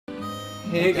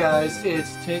Hey guys,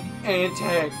 it's Tick and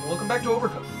Tag. Welcome back to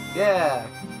Overcooked. Yeah,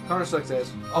 Connor sucks ass.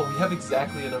 Oh, we have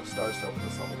exactly enough stars to open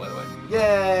this level, by the way.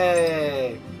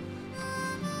 Yay!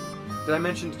 Did I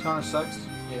mention Connor sucks?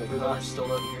 Yeah, Connor's still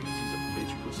not here because he's a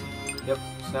bitch pussy. Yep,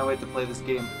 so now we have to play this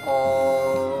game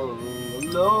all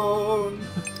alone.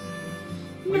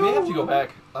 We may have to go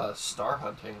back star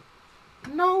hunting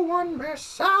No one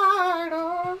beside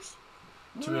us.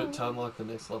 to unlock the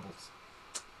next levels.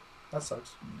 That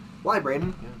sucks. Why,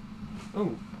 Brayden? Yeah.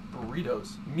 Ooh,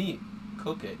 burritos. Meat.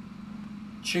 Cook it.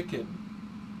 Chicken.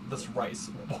 This rice.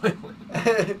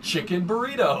 Chicken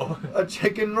burrito. A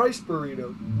chicken rice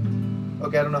burrito.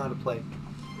 Okay, I don't know how to play.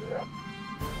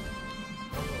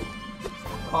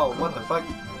 Oh, what the fuck?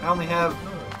 I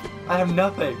have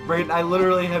nothing. Brayden, I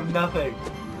literally have nothing.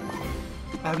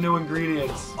 I have no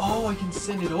ingredients. Oh, I can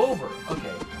send it over.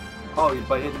 Okay. Oh,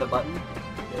 by hitting the button?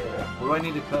 Yeah. What do I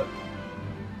need to cook?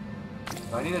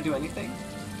 Do I need to do anything?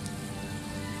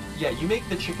 Yeah, you make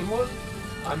the chicken one.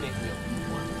 I'm making the beef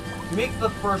one. You make the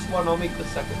first one, I'll make the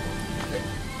second one. Okay.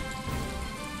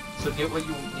 So get what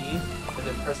you need, and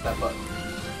then press that button.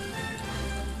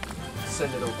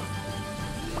 Send it over.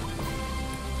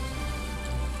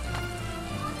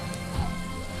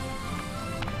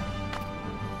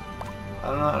 I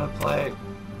don't know how to play.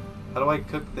 How do I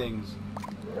cook things?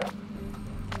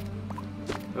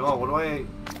 Oh, what do I...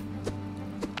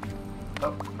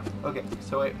 Oh, okay.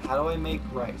 So wait, how do I make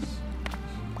rice?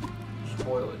 Just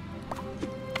boil it.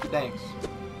 Thanks.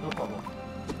 No problem.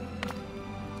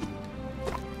 I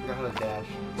forgot how to dash.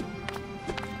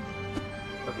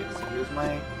 Okay, so here's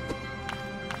my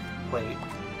plate.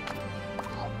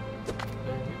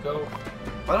 There you go.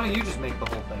 Why don't you just make the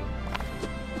whole thing?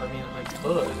 I mean, I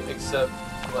could, except...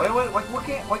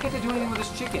 Why can't I do anything with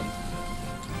this chicken?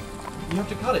 You have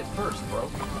to cut it first, bro.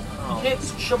 Oh. You can't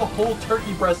shove a whole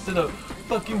turkey breast in a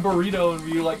fucking burrito and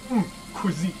be like,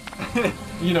 cuisine.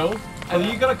 You know? And then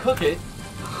you gotta cook it.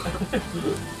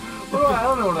 Well, I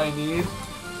don't know what I need.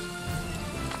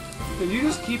 You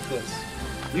just keep this.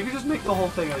 You can just make the whole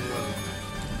thing on your own.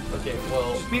 Okay,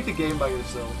 well... Just beat the game by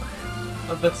yourself.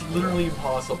 That's literally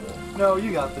impossible. No,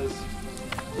 you got this.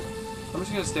 I'm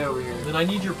just gonna stay over here. Then I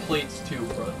need your plates too,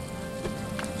 bro.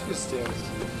 I'm just gonna stay over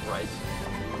here. Right.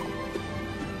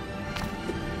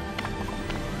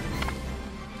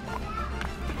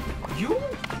 You?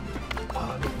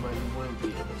 Oh, never mind, you wouldn't be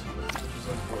able to, which is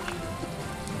unfortunate.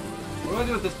 What do I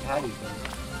do with this patty thing?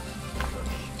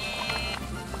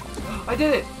 I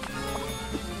did it!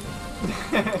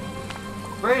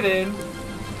 Brayden!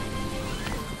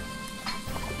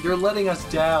 You're letting us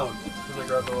down. Because I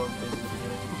grabbed the wrong thing in the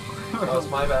beginning. That was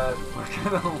my bad. We're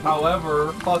gonna lose.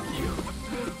 However, fuck you.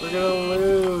 We're gonna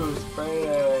lose,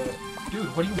 Brayden. Dude,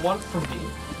 what do you want from me?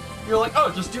 You're like, oh,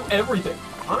 just do everything.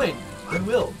 Fine, I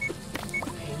will.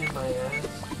 Pain in my ass.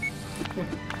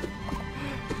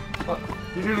 Fuck.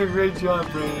 You're doing a great job,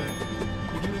 Brayden.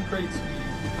 You're doing great, sweetie.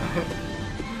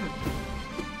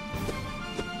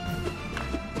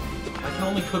 I can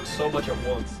only cook so much at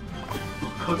once.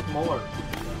 Cook more.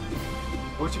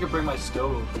 I wish I could bring my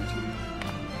stove over to you.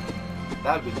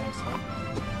 That'd be nice, huh?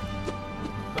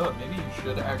 Oh, maybe you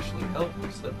should actually help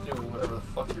instead of doing whatever the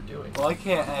fuck you're doing. Well, I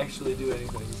can't actually do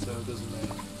anything, so it doesn't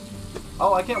matter.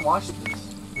 Oh, I can't wash this.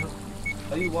 No.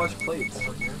 How do you wash plates?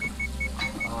 Over here.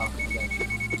 Ah, I got you.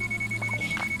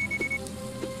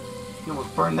 You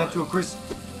almost burned that to a crisp.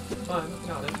 Fine,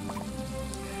 got it.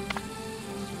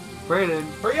 Brayden,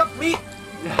 Hurry up, meat!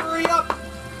 Hurry up!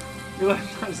 you're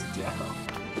letting us down.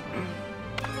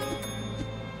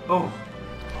 Oh.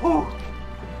 Oh.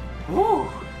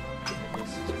 Oh.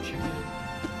 This is chicken.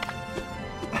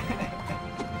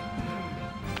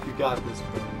 You got this,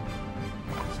 Brayden.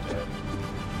 It's dead.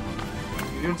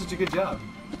 You're doing such a good job.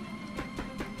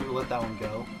 You're gonna let that one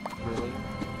go? Really?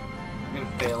 You're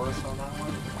gonna fail us on that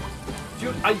one?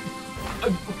 Dude,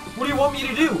 what do you want me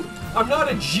to do? I'm not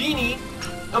a genie.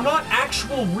 I'm not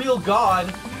actual real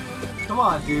God. Come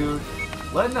on, dude.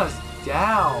 Letting us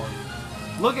down.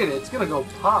 Look at it. It's gonna go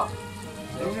pop.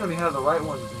 And you don't even have the right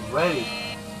ones ready.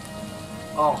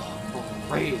 Oh,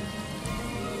 great.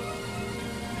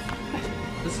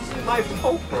 This isn't my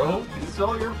fault, bro. It's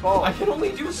all your fault. I can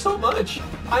only do so much.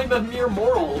 I'm a mere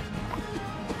mortal.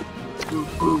 Boop,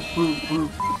 boop, boop,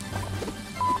 boop.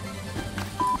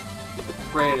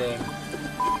 Brayden.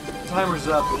 Timer's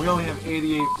up, and we only have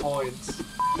 88 points.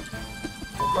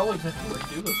 We'll probably have to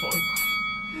redo this one.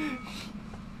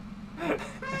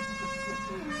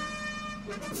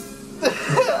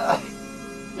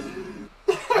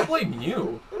 I blame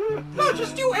you. No,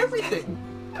 just do everything.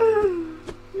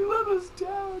 You let us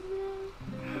down,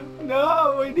 man.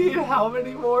 No, we need how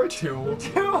many more? 2.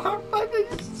 2 more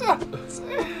fucking stars.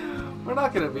 We're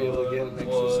not gonna be able to get an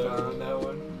extra star on that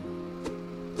one.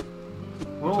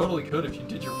 You totally could if you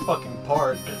did your fucking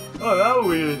part. Oh, that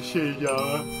weird shit,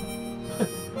 y'all.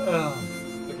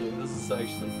 Okay, this is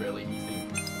actually fairly easy.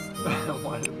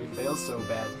 Why did we fail so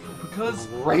bad? Because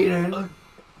Raiden.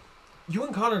 You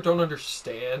and Connor don't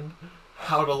understand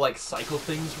how to like cycle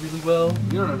things really well.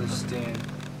 You don't understand.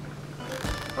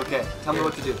 Okay, tell me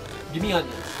what to do. Give me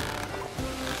onions.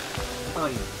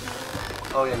 Onions.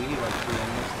 Oh yeah, you need like 3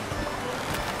 onions.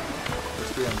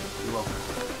 There's 3 onions. You're welcome.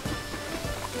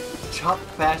 Chop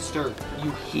faster,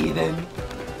 you heathen.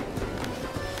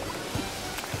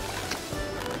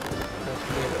 That's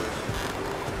tomatoes.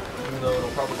 Even though it'll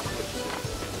probably switch.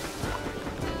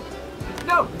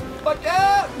 No! Fuck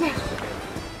yeah!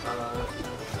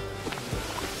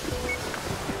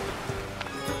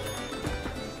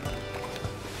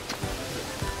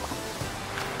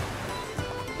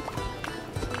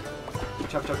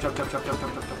 Chop, chop, chop, chop, chop, chop,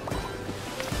 chop, chop, chop.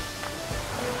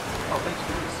 Oh, thanks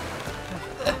for this.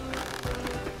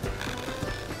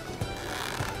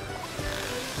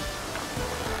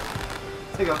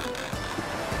 There you go.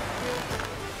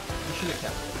 You should have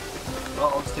kept it. Well,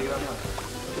 I'll just take it out now.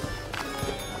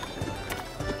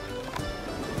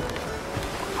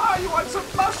 Ah, you want some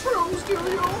mushrooms, do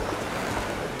you?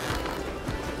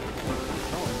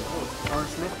 Oh,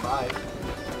 Parsnip, bye.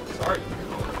 Sorry.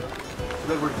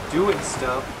 But we're doing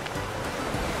stuff.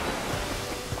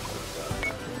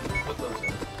 Put those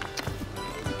in.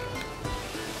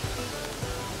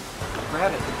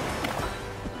 Grab it.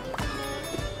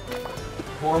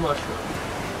 More mushroom.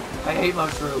 I hate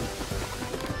mushrooms.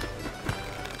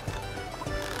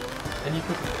 And you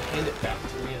could hand it back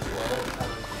to me as well.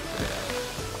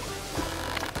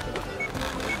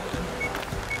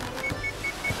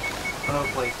 Oh,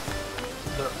 plate.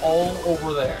 They're all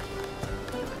over there.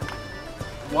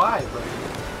 Why, bro?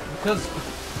 Because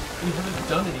we haven't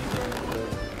done anything with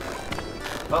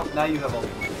it. Well, now you have all the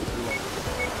plates.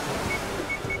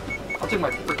 I'll take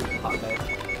my freaking hot bag.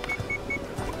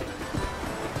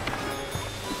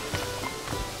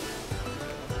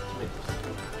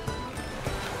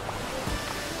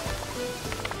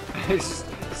 I just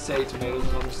say tomatoes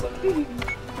and I'm just like,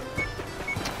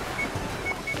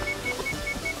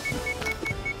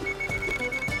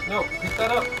 No, pick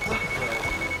that up.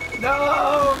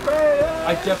 no, man!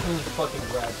 I definitely fucking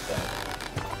grabbed that.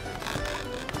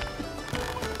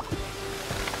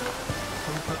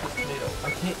 Let me cut this tomato. I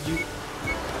can't use.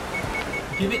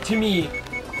 Give it to me.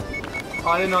 Oh,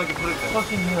 I didn't know I could put it there.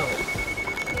 Fucking hell.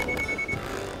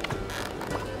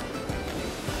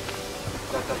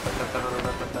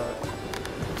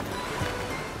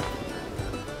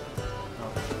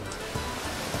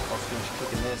 I'll finish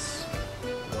cooking this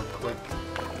real quick.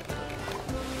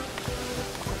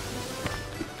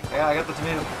 Yeah, I got the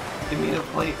tomato. Give me the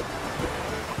plate.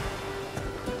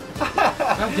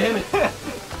 God damn it.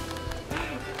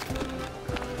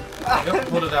 I have to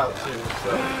put it out too,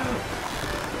 so.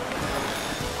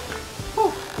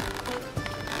 Whew.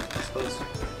 I suppose.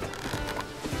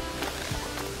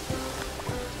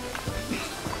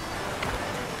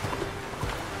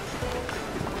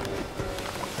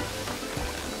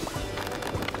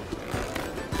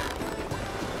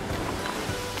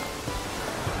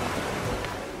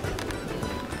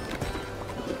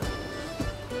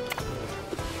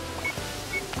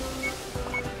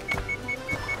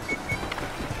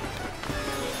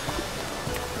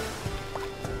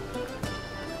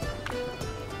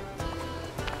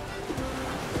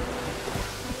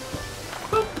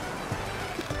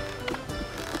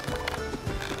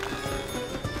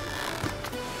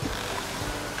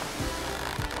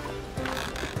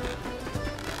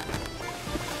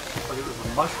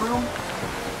 Mushroom?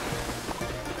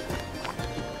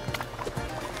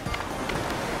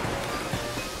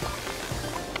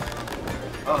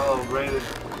 Uh-oh, rated.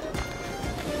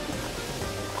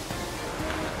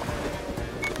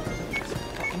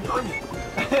 Fucking onion.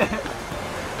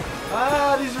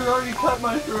 Ah, these are already cut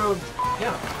mushrooms.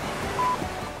 Yeah.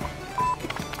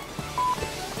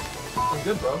 I'm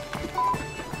good, bro.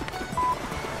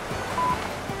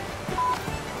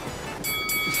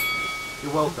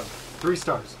 You're welcome. 3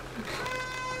 stars.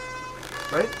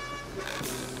 Right?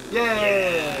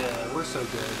 Yeah! We're so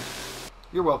good.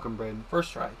 You're welcome, Braden.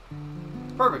 First try.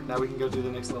 Perfect. Now we can go do the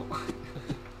next level.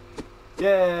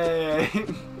 Yay!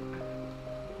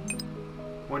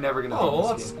 We're never gonna beat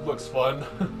Oh, this that game. looks fun.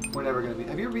 We're never gonna beat.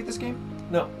 Have you ever beat this game?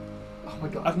 No. Oh my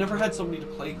god. I've never had somebody to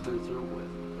play clear through with.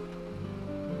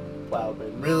 Wow,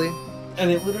 Braden. Really?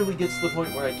 And it literally gets to the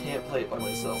point where I can't play it by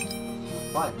myself.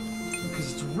 Why?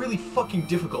 because it's really fucking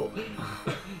difficult.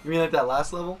 You mean like that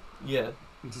last level? Yeah.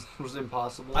 It was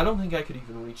impossible. I don't think I could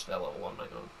even reach that level on my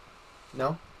own.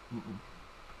 No? Mm-mm.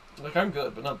 Like, I'm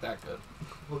good, but not that good.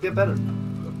 We'll get better.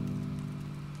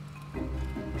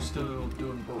 We're still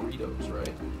doing burritos,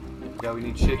 right? Yeah, we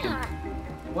need chicken.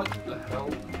 What the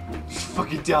hell? Just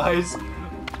fucking dies. I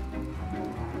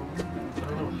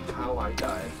don't know how I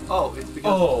died. Oh, it's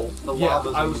because the yeah,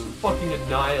 lava's I was moved. fucking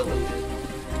annihilated.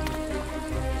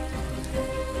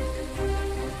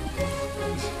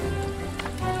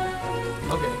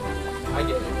 Okay, I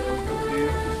get it.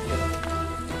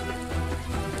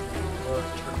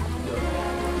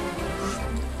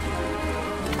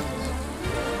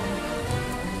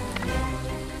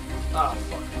 Ah,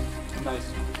 fuck. Nice.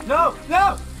 No!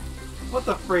 No! What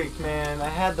the freak, man? I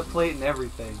had the plate and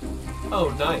everything.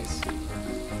 Oh, nice.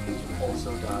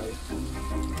 Also died.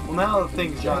 Well, now the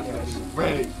thing's done. Jackass.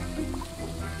 Ready.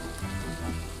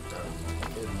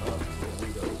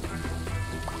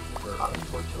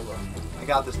 I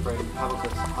got this, Brady. How about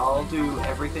this? I'll do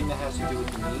everything that has to do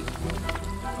with the meat.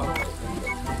 Okay.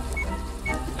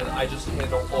 And I just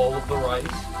handle all of the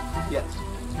rice. Yes.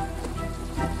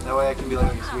 That way I can be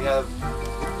like, okay, so we have...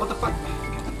 What the fuck?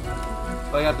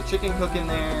 So I got the chicken cooking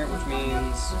there, which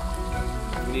means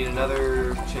we need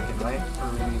another chicken, right? Or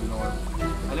we need more?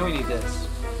 I know we need this.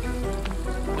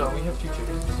 No, we have 2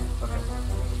 chickens. Okay.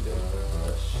 We need a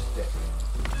stick.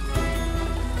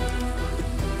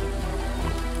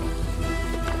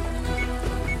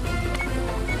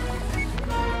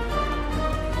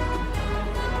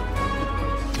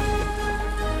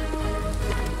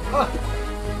 Ah!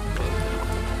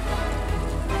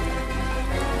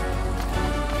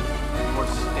 More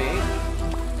steak.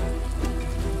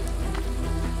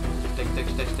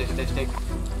 Steak.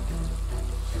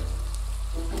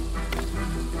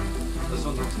 This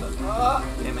one's almost done. Ah!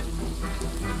 Damn it.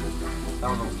 That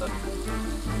one's almost done.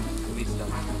 The meat's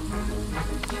done.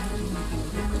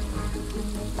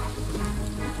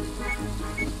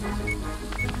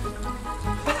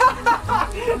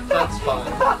 That's fine.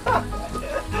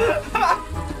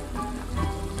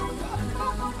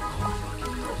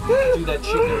 Do that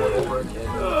chicken one over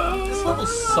again. This level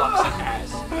sucks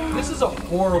ass. This is a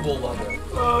horrible level.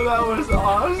 Oh, that was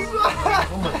awesome.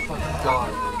 Oh my fucking god.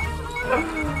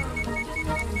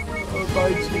 Oh,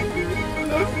 my chicken.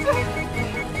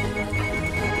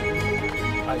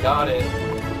 I got it.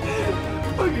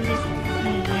 Fucking just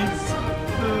eats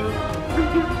the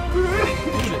freaking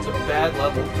food. Dude, it's a bad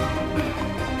level.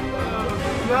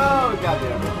 No,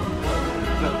 goddamn.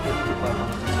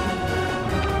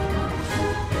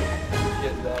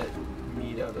 Get that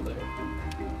meat out of there.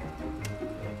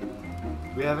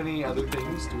 Do we have any other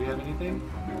things? Do we have anything?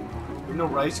 We have no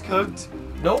rice cooked?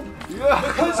 Nope. Yeah.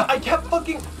 Because I kept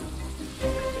fucking...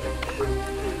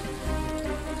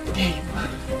 Game.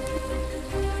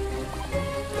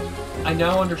 I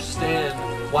now understand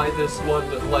why this one,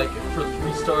 like, for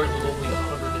 3 stars was only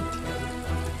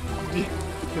 110.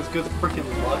 Because good freaking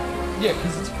luck. Yeah,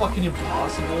 because it's fucking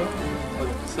impossible.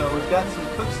 Okay, so we've got some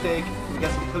cooked steak, we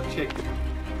got some cooked chicken.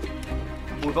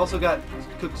 We've also got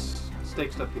cooked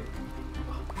steak stuff here.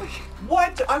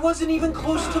 What? I wasn't even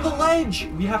close to the ledge.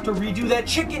 We have to redo that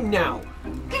chicken now.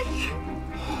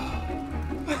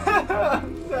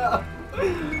 No.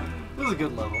 This is a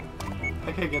good level.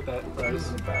 I can't get that rice. This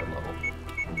is a bad level.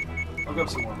 I'll grab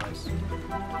some more rice.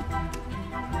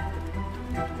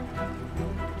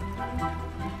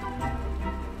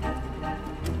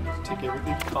 Take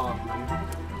everything calmly.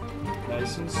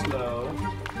 Nice and slow.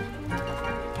 I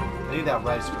need that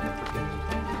rice for the freaking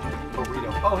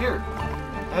burrito. Oh, here! I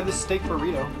have this steak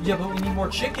burrito. Yeah, but we need more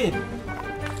chicken.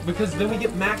 Because then we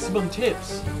get maximum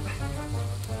tips.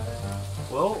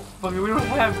 Well, fucking, we don't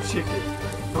have chicken.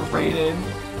 Raiden.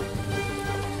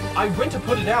 I went to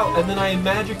put it out, and then I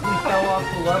magically fell off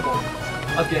the level.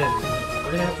 Again.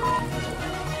 We're gonna have to redo this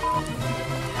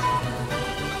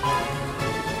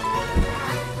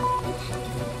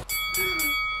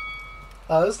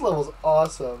one. This level's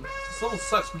awesome. This level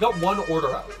sucks. We got 1 order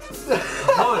out.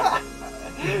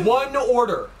 One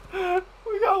order.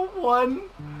 We got 1.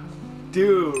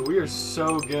 Dude, we are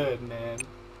so good, man.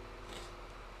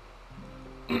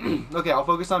 Okay, I'll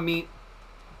focus on meat.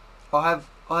 I'll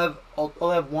have 1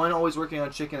 always working on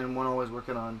chicken and 1 always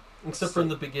working on Except for in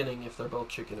the beginning, if they're both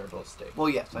chicken or both steak. Well,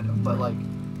 yes, I know, but like,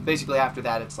 basically after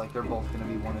that, it's like they're both gonna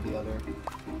be one or the other.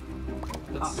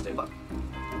 That's steak. Fuck.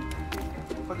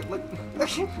 Fuck it, look.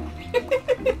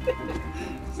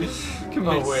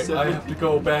 Oh wait, I have to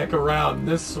go back around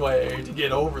this way to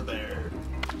get over there.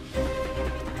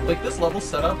 Like, this level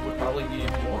setup would probably be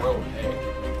more okay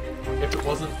if it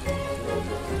wasn't...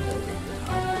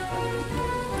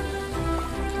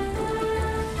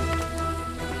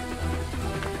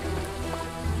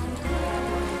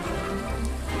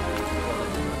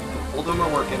 Both of them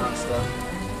are working on stuff.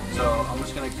 So I'm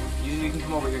just gonna, you can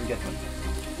come over here and get them.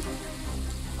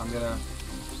 I'm gonna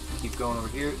keep going over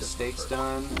here. The steak's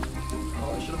done.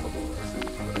 Oh, I should have put more rice.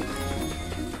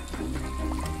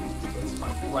 That's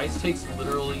fine. Rice takes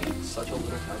literally such a little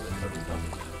time to cook.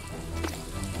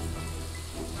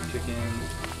 Chicken.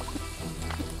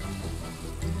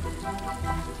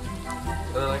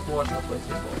 And then I can watch the plates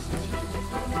as well since you can throw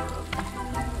it around.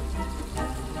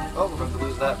 Oh, we're about to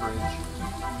lose that bridge.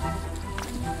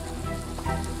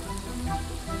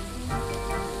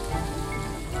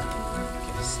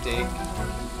 Get the steak.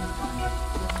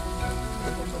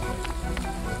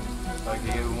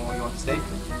 Okay, you want the steak?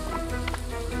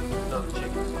 No, the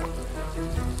chicken.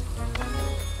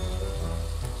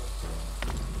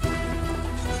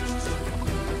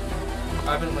 I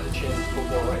haven't had a chance to put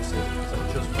more rice in because I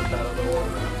just put that on the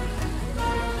order.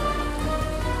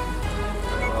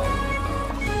 Well,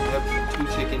 I have 2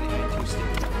 chicken and 2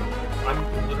 steak. I'm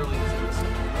literally just doing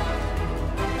steak.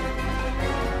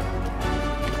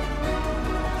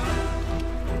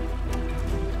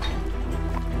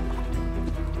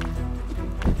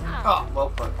 Oh, well,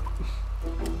 fuck.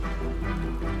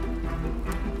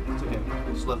 It's okay.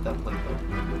 Just left that plate there.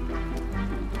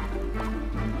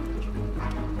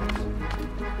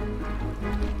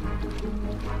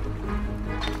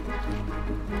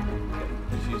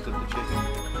 Just used up the chicken.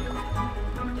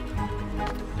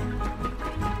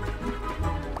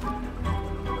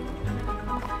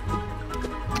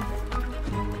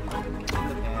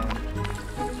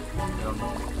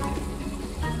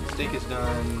 And steak is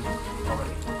done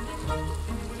already.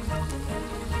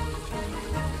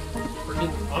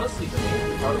 Honestly, the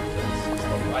main part of this is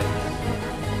the rice.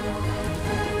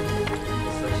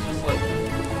 So it's just like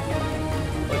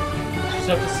you just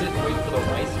have to sit and wait for the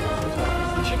rice to come.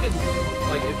 The chicken,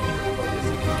 like if you're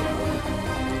focusing it down.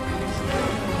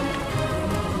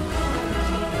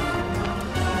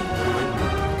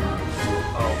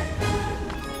 Oh.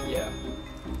 Yeah.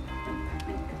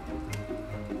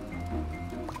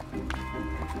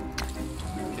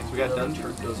 Okay, so we got done.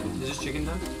 Is this chicken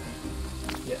done?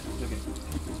 Yeah. Okay.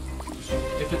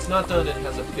 If it's not done, it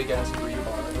has a big ass green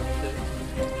bar underneath it.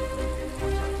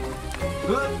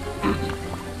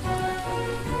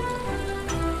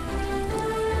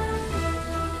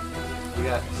 We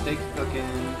got steak cooking.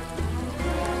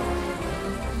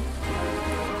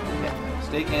 Yeah,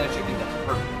 steak and a chicken done.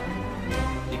 Perfect.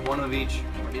 Take one of each.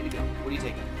 Ready to go. What are you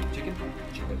taking? Chicken?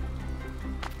 Chicken.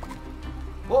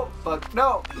 Oh, fuck.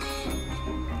 No!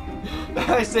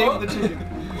 I saved the chicken.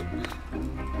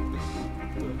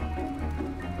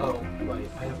 Oh, right.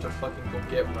 I have to fucking go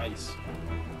get rice.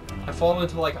 I fall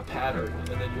into like a pattern, and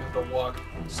then you have to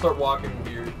start walking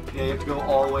weird. Yeah, you have to go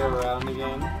all the way around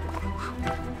again.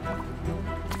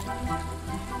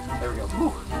 There we go.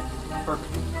 Whew.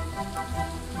 Perfect.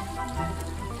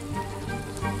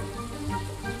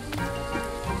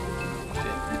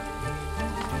 Shit.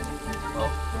 Well,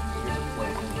 here's a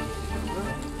plate.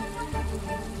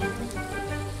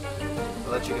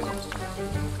 Well, that chicken's almost done.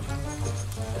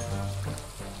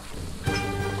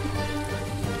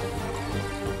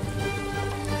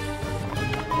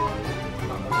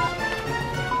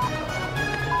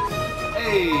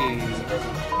 Hey!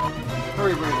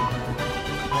 Hurry, Brady.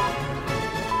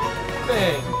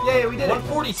 Bang! Yay, we did it!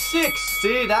 146!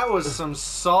 See, that was some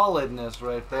solidness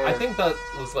right there. I think that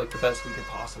was like the best we could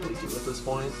possibly do at this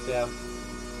point. Yeah.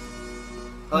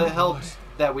 Well, it helped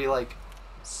that we, like,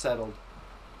 settled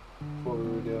what we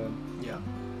were doing. Yeah.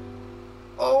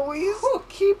 Always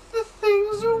keep the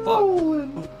things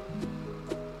rolling.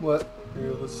 What?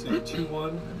 Here, let's see.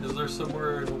 2-1. Is there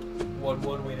somewhere in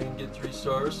 1-1 we didn't get 3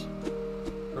 stars?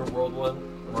 Or World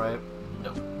 1? Right. No.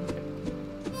 Okay.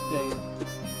 Dang it.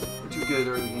 We're too good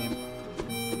early game.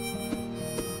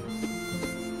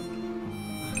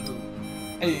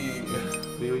 Hey!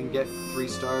 Maybe we can get 3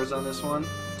 stars on this one.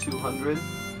 200.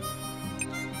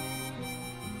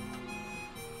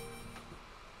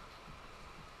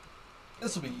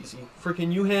 This will be easy.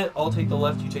 Freaking you hit, I'll take the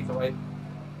left, you take the right.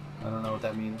 I don't know what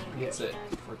that means. That's it.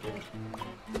 Freaking.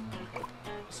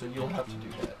 So you'll have to do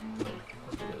that.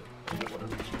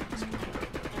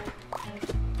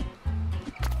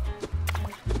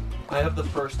 I have the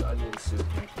first onion soup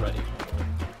ready.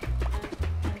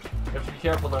 You have to be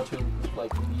careful not to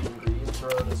like leave ingredients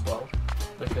around as well,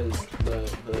 because the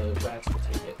rats will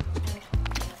take it.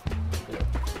 You know.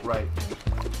 Right.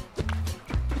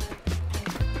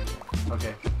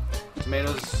 Okay.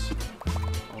 Tomatoes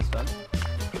almost done.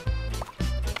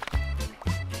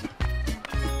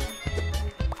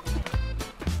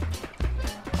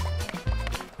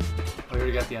 Oh, you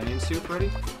already got the onion soup ready?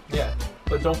 Yeah,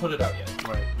 but don't put it out yet.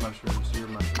 Right, mushrooms. Your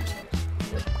mushrooms next.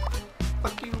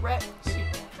 Fuck you, rat. See,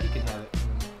 you can have it.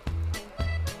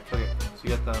 Okay, so you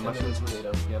got the mushrooms.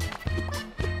 Tomato. Yep.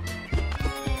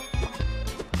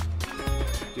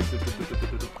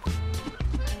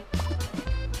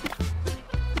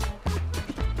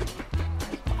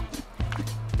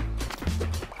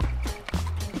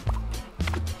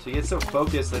 So you get so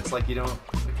focused that's like you don't.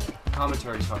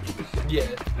 Commentary's hard. Yeah.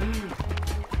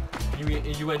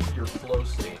 You enter your flow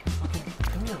state. Fucking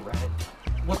come here, rat.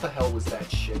 What the hell was that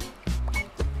shit?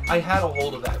 I had a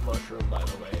hold of that mushroom, by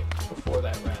the way, before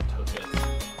that rat took it.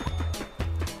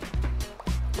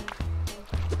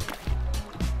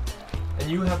 And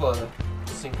you have a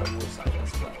sink on your side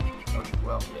as well. Okay,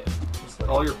 well, Yeah. Just like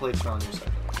all your plates are on your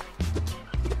side.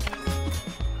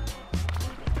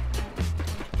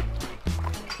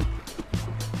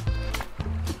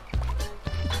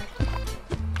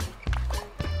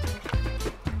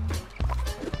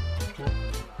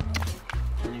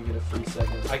 when you get a free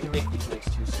second. I can make these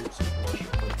next two soups with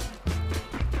mushroom plates.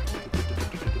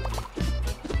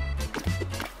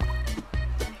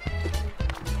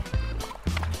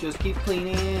 Just keep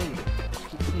cleaning. Just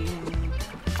keep cleaning.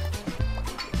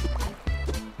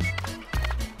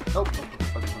 Oh, fucking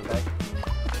put it back.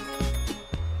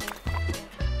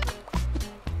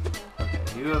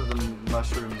 Okay, you have the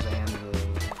mushrooms and the.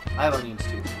 I have onions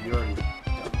too. You already got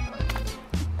the onions.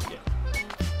 Yeah.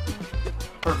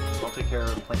 Perfect. I'll take care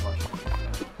of the plain mushrooms.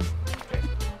 Okay.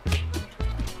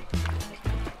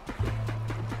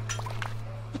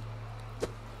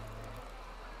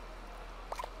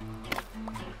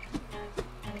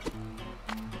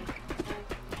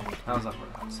 How's that for a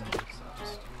hot second? So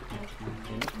just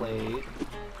clean the plate.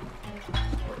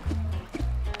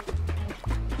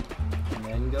 And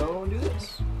then go and do this.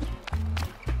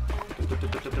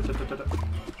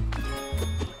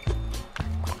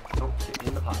 Oh, get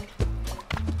in the pot.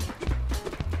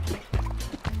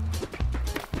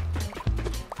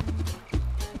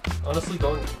 Honestly,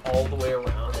 going all the way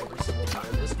around every single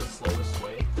time is the slowest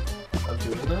way of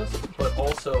doing this, but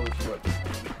also if you like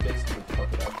basically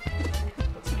fuck it up,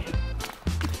 that's neat.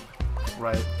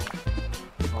 Right.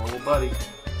 Oh, buddy.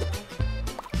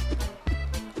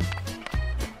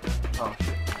 Oh,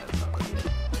 shit. That's not what it is.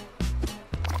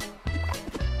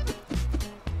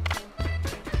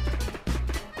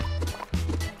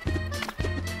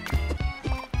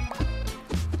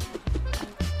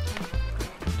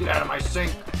 Get out of my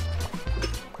sink!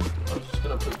 I was just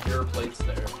gonna put your plates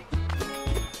there.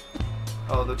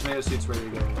 Oh, the tomato soup's ready to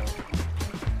go.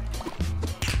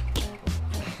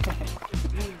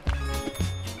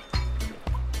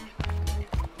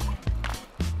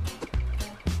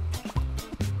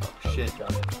 Oh, shit.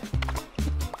 Got it.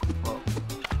 Well,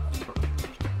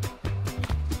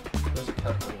 There's a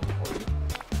cut onion for you.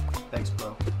 thanks,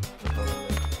 bro.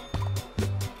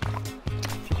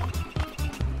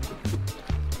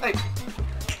 Hey!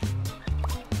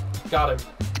 Got him.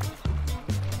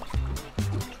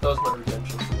 That was my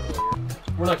redemption from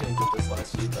earlier. We're not gonna get this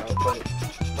last soup out, but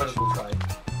might as well try.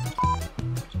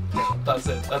 Yeah, that's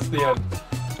it. That's the end.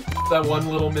 That one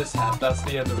little mishap, that's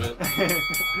the end of it.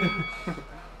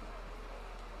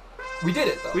 We did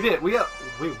it, though. We did it. We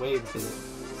way did it.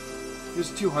 It was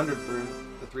 200 for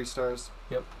the 3 stars.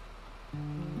 Yep.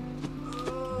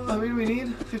 How many do we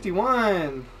need?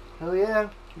 51. Hell yeah.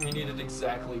 We needed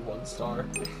exactly 1 star.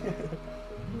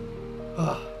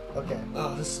 Okay.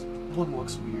 Oh, this one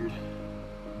looks weird.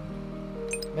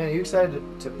 Man, are you excited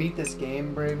to beat this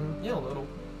game, Braden? Yeah, a little.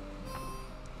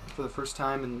 For the first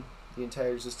time in the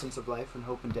entire existence of life and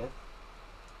hope and death?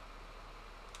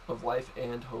 Of life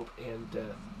and hope and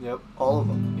death. Yep, all of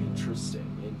them.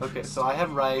 Interesting. Okay, so I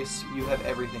have rice, you have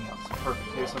everything else. Perfect,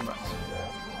 here's some rice.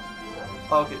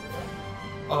 Oh, okay.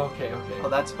 Okay, okay. Oh,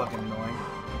 that's fucking annoying.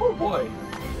 Oh boy.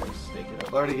 Here, stake it I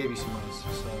up. already gave you some rice,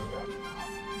 so...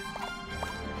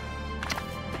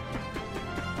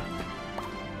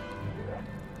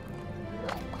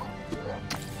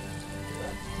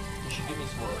 You should give me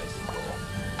some more rice as well.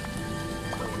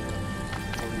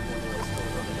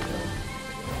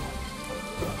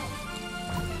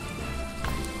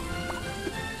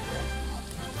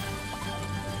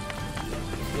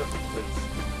 Yep, please.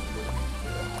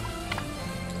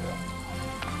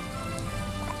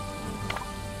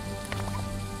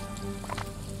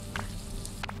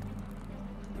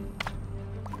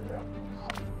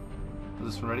 Is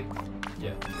this one ready?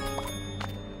 Yeah.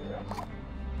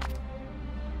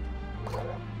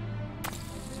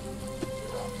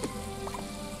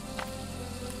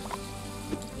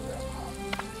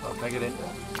 Oh, can I get in?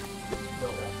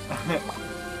 No.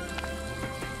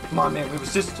 Come on, man, we have a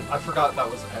system. I forgot that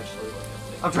was actually what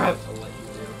I I'm trying. to let you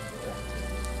do.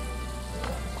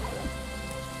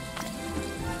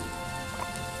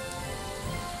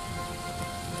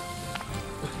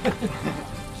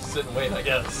 Just sit and wait, I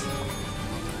guess.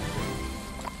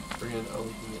 Friggin', oh,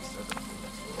 we can get started for the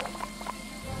next one.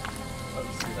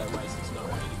 Obviously, that rice is not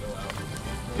ready to go out.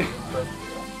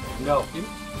 No.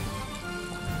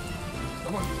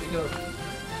 Come on, pick it up.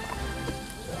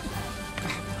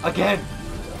 Again!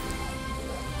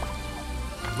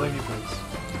 Blame you, please.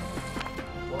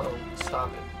 Whoa,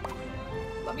 stop it.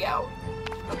 Let me out!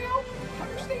 Let me out! Have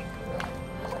your steak!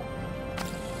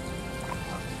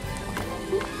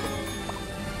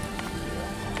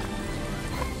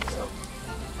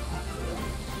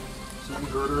 Some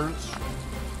girders.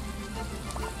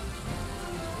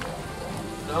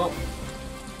 No.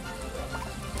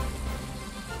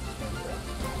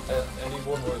 I need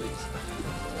one more of these.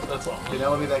 That's all. Okay, now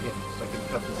let me back in so I can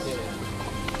cut this. Yeah.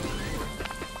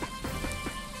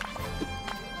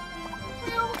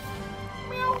 Meow.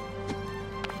 Meow.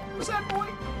 What's that, boy?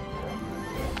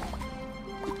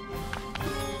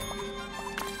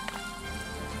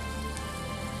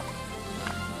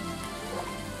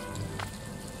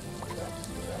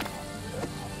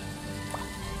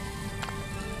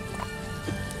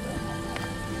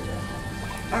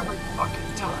 Every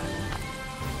fucking time.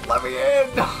 Let me in!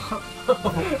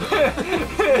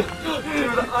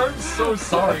 Dude, I'm so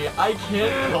sorry. I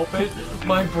can't help it.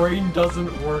 My brain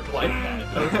doesn't work like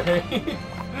that, okay?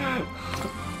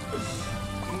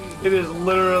 It is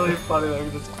literally funny though,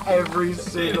 because it's every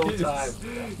single time.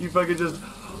 You fucking just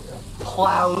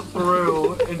plow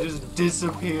through and just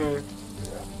disappear.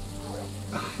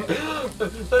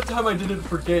 That time I didn't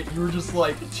forget, you were just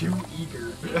like too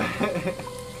eager.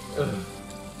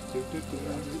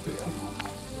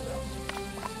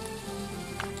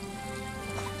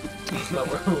 That's not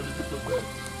where I wanted to put that.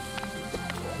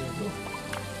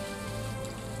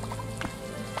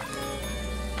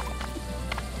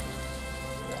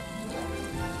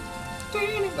 There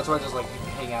you go. That's why I just like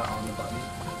hang out on the button.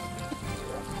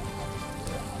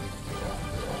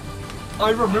 I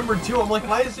remembered too. I'm like,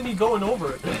 why isn't he going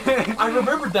over it? I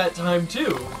remembered that time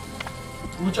too.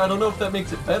 Which I don't know if that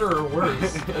makes it better or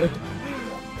worse.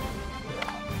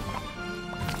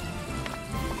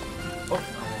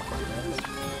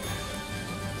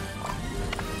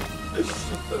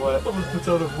 What? Almost puts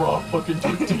out a raw fucking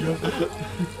tortilla.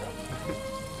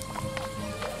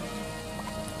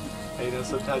 Hey, you know,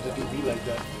 sometimes it do be like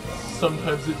that.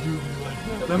 Sometimes it do be like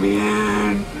that. Let me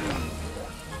in!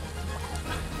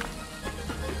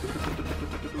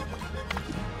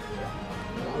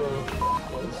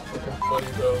 That was fucking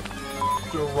funny though.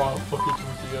 The raw fucking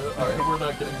tortilla. Alright, we're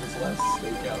not getting this last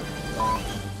steak out.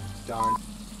 Darn.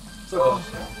 So close.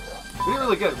 We did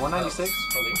really good. 196?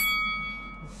 Funny.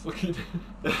 Fucking.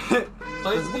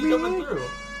 Nice to be coming through.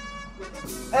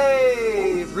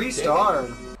 Hey! 3-star.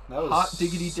 That was Hot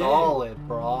diggity dang. solid,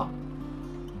 brah.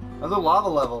 Another lava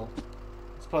level.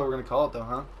 That's probably what we're gonna call it though,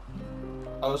 huh?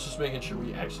 I was just making sure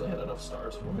we actually had enough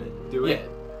stars for it. Do we? Yeah.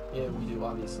 Yeah, we do,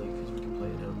 obviously, because we can play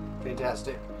it now.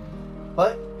 Fantastic.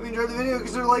 But if you enjoyed the video,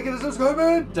 consider liking and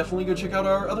subscribing. Definitely go check out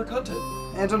our other content.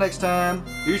 Until next time,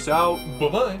 peace out.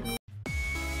 Bye-bye.